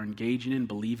people are engaging in,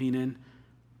 believing in,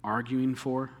 arguing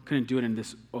for. Couldn't do it in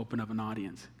this open of an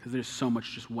audience because there's so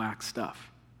much just whack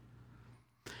stuff.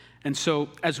 And so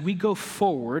as we go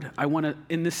forward,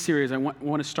 in this series, I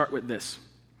want to start with this.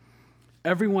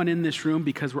 Everyone in this room,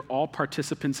 because we're all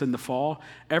participants in the fall,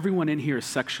 everyone in here is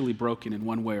sexually broken in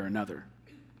one way or another.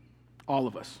 All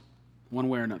of us, one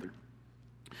way or another.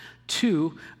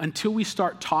 2, until we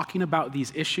start talking about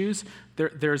these issues,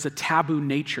 there's a taboo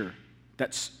nature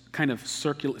that's kind of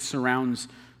surrounds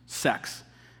sex.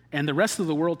 And the rest of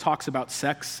the world talks about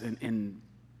sex and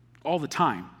all the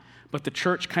time. But the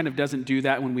church kind of doesn't do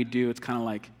that. When we do, it's kind of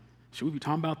like, should we be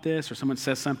talking about this? Or someone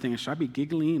says something, and should I be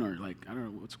giggling? Or like, I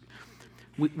don't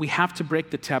know. We have to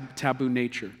break the taboo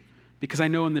nature. Because I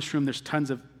know in this room there's tons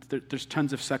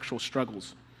of sexual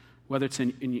struggles. Whether it's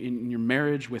in your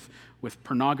marriage, with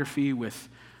pornography,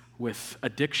 with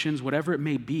addictions, whatever it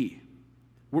may be.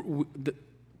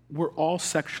 We're all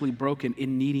sexually broken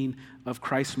in needing of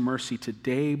Christ's mercy to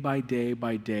day by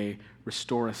day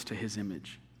restore us to his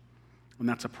image. And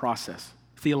that's a process.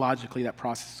 Theologically, that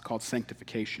process is called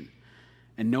sanctification.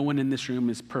 And no one in this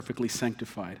room is perfectly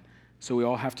sanctified. So we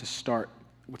all have to start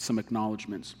with some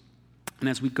acknowledgments. And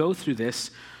as we go through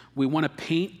this, we want to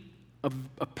paint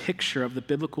a picture of the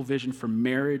biblical vision for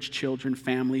marriage, children,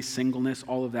 family, singleness,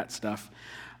 all of that stuff.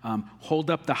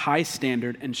 Hold up the high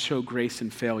standard and show grace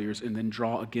in failures, and then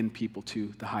draw again people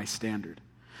to the high standard.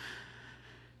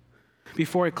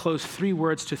 Before I close, 3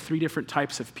 words to 3 different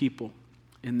types of people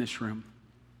in this room.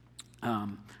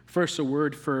 First, a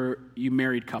word for you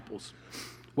married couples.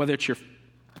 Whether it's your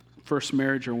first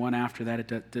marriage or one after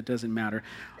that, it doesn't matter.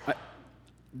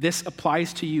 This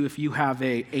applies to you if you have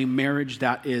a marriage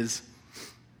that is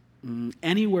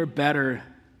anywhere better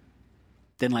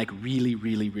than like really,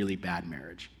 really, really bad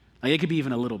marriage. Like it could be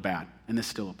even a little bad, and this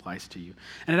still applies to you.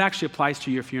 And it actually applies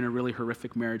to you if you're in a really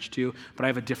horrific marriage too, but I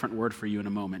have a different word for you in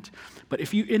a moment. But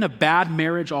if you're in a bad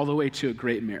marriage all the way to a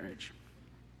great marriage,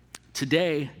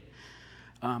 today,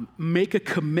 make a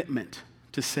commitment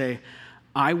to say,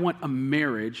 I want a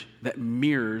marriage that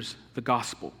mirrors the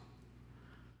gospel.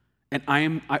 And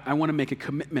I want to make a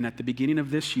commitment at the beginning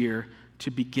of this year to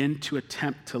begin to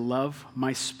attempt to love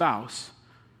my spouse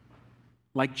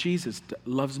like Jesus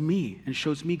loves me and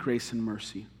shows me grace and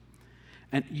mercy.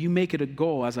 And you make it a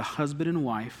goal as a husband and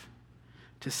wife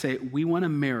to say, we want a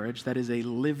marriage that is a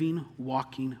living,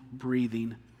 walking,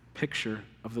 breathing picture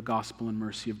of the gospel and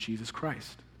mercy of Jesus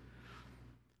Christ.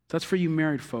 That's for you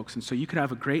married folks. And so you could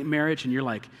have a great marriage and you're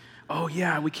like, oh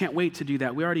yeah, we can't wait to do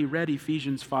that. We already read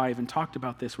Ephesians 5 and talked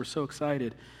about this. We're so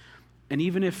excited. And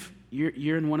even if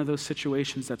you're in one of those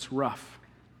situations that's rough,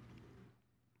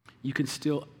 you can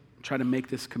still try to make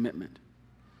this commitment.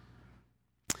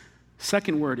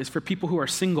 Second word is for people who are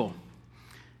single.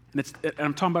 And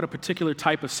I'm talking about a particular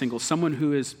type of single, someone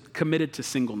who is committed to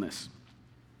singleness.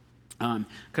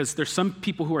 Because there's some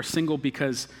people who are single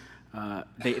because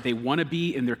they want to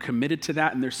be and they're committed to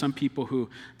that, and there's some people who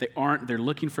they aren't. They're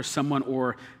looking for someone,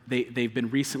 or they've been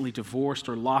recently divorced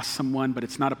or lost someone, but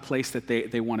it's not a place that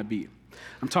they want to be.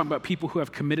 I'm talking about people who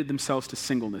have committed themselves to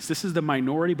singleness. This is the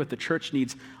minority, but the church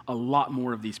needs a lot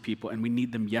more of these people, and we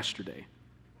need them yesterday.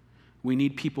 We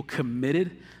need people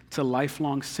committed to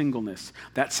lifelong singleness.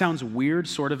 That sounds weird,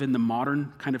 sort of in the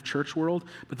modern kind of church world,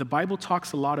 but the Bible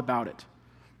talks a lot about it.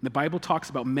 The Bible talks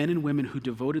about men and women who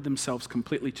devoted themselves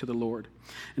completely to the Lord.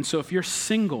 And so if you're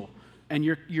single and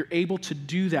you're able to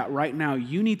do that right now,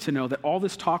 you need to know that all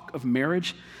this talk of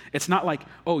marriage, it's not like,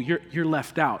 oh, you're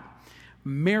left out.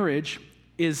 Marriage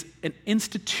is an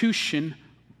institution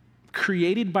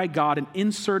created by God and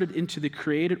inserted into the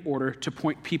created order to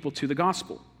point people to the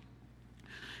gospel.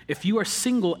 If you are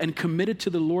single and committed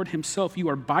to the Lord himself, you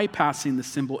are bypassing the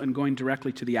symbol and going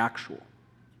directly to the actual.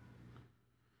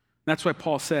 That's why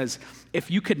Paul says, if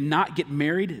you could not get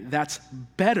married, that's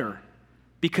better,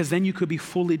 because then you could be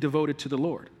fully devoted to the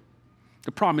Lord.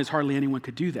 The problem is hardly anyone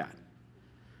could do that.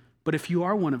 But if you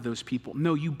are one of those people,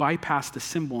 no, you bypass the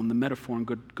symbol and the metaphor and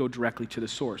go directly to the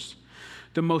source.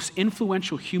 The most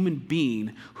influential human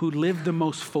being who lived the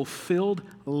most fulfilled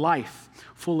life,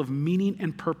 full of meaning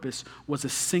and purpose, was a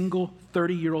single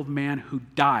 30-year-old man who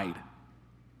died.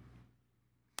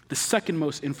 The second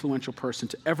most influential person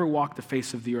to ever walk the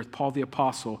face of the earth, Paul the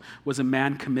Apostle, was a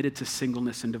man committed to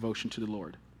singleness and devotion to the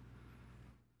Lord.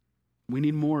 We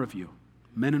need more of you.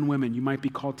 Men and women, you might be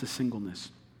called to singleness.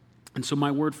 And so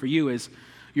my word for you is,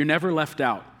 you're never left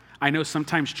out. I know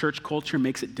sometimes church culture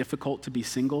makes it difficult to be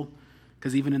single,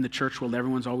 because even in the church world,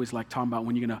 everyone's always like talking about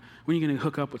when you're gonna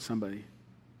hook up with somebody.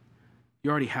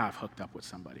 You already have hooked up with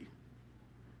somebody.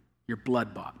 You're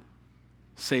blood bought,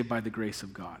 saved by the grace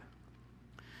of God.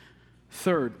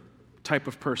 Third type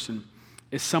of person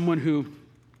is someone who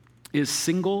is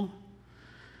single,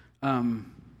 and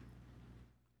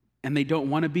they don't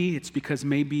want to be. It's because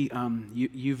maybe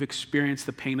you've experienced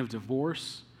the pain of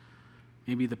divorce,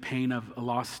 maybe the pain of a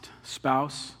lost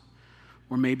spouse,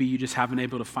 or maybe you just haven't been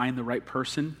able to find the right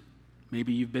person.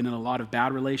 Maybe you've been in a lot of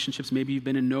bad relationships. Maybe you've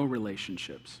been in no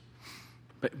relationships.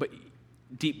 But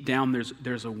deep down,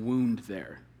 there's a wound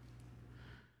there.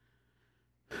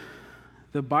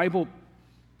 The Bible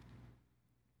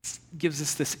gives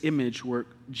us this image where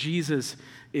Jesus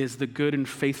is the good and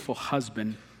faithful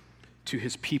husband to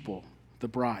his people, the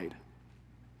bride.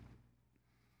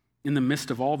 In the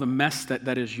midst of all the mess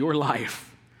that is your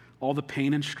life, all the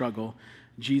pain and struggle,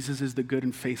 Jesus is the good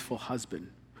and faithful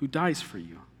husband who dies for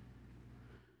you.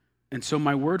 And so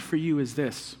my word for you is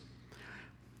this: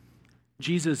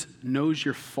 Jesus knows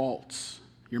your faults,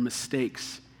 your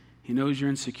mistakes. He knows your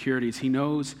insecurities. He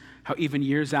knows how even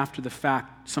years after the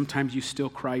fact, sometimes you still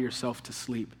cry yourself to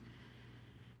sleep.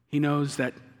 He knows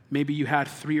that maybe you had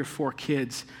 3 or 4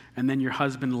 kids and then your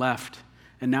husband left,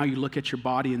 and now you look at your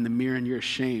body in the mirror and you're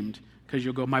ashamed because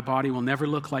you'll go, my body will never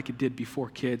look like it did before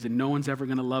kids, and no one's ever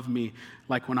going to love me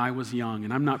like when I was young,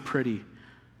 and I'm not pretty.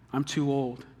 I'm too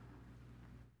old.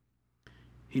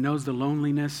 He knows the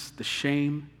loneliness, the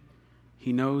shame.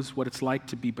 He knows what it's like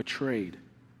to be betrayed.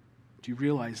 Do you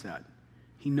realize that?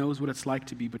 He knows what it's like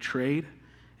to be betrayed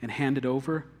and handed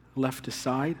over, left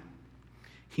aside.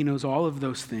 He knows all of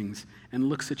those things and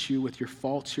looks at you with your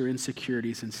faults, your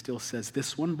insecurities, and still says,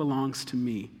 this one belongs to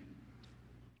me.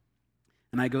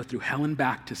 And I go through hell and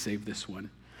back to save this one.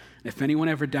 And if anyone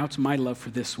ever doubts my love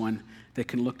for this one, they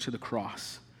can look to the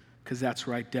cross, because that's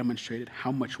where I demonstrated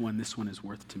how much this one is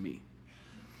worth to me.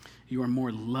 You are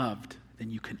more loved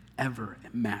than you can ever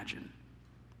imagine.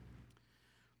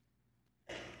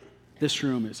 This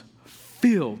room is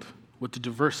filled with the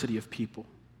diversity of people,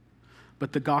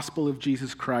 but the gospel of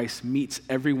Jesus Christ meets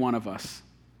every one of us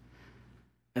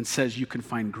and says you can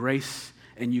find grace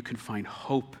and you can find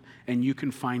hope and you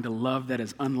can find a love that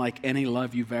is unlike any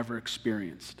love you've ever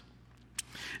experienced.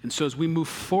 And so as we move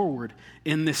forward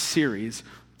in this series,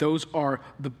 those are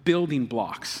the building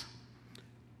blocks.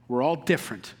 We're all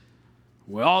different.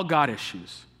 We all got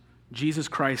issues. Jesus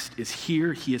Christ is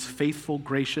here. He is faithful,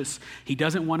 gracious. He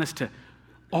doesn't want us to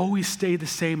always stay the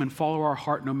same and follow our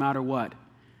heart no matter what.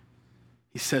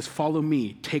 He says, follow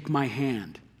me, take my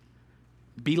hand.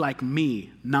 Be like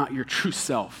me, not your true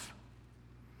self.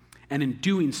 And in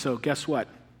doing so, guess what?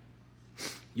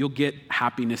 You'll get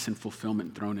happiness and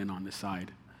fulfillment thrown in on the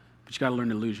side. But you got to learn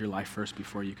to lose your life first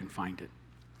before you can find it.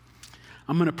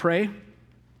 I'm going to pray,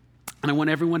 and I want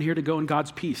everyone here to go in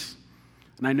God's peace.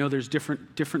 And I know there's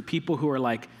different people who are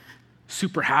like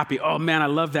super happy. Oh man, I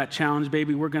love that challenge,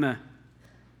 baby. We're going to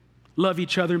love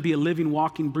each other and be a living,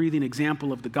 walking, breathing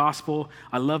example of the gospel.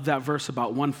 I love that verse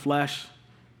about one flesh.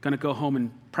 Going to go home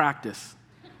and practice.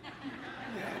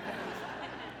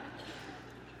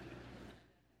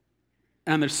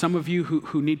 And there's some of you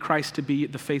who need Christ to be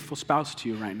the faithful spouse to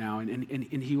you right now,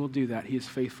 and he will do that. He is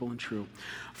faithful and true.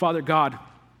 Father God,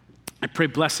 I pray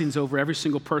blessings over every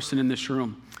single person in this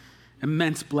room.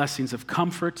 Immense blessings of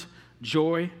comfort,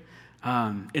 joy,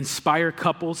 inspire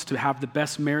couples to have the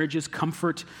best marriages,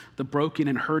 comfort the broken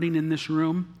and hurting in this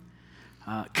room,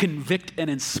 convict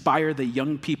and inspire the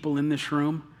young people in this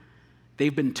room.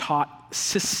 They've been taught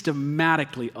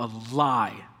systematically a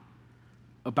lie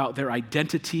about their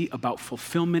identity, about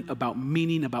fulfillment, about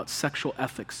meaning, about sexual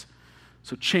ethics.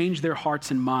 So change their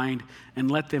hearts and mind and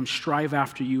let them strive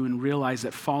after you and realize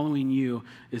that following you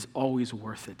is always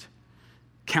worth it.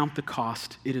 Count the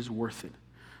cost, it is worth it.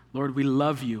 Lord, we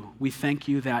love you. We thank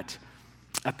you that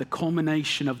at the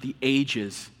culmination of the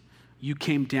ages, you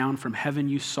came down from heaven,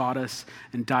 you sought us,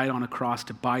 and died on a cross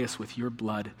to buy us with your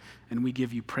blood. And we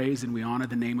give you praise and we honor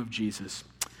the name of Jesus.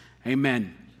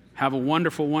 Amen. Have a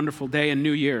wonderful, wonderful day and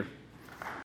new year.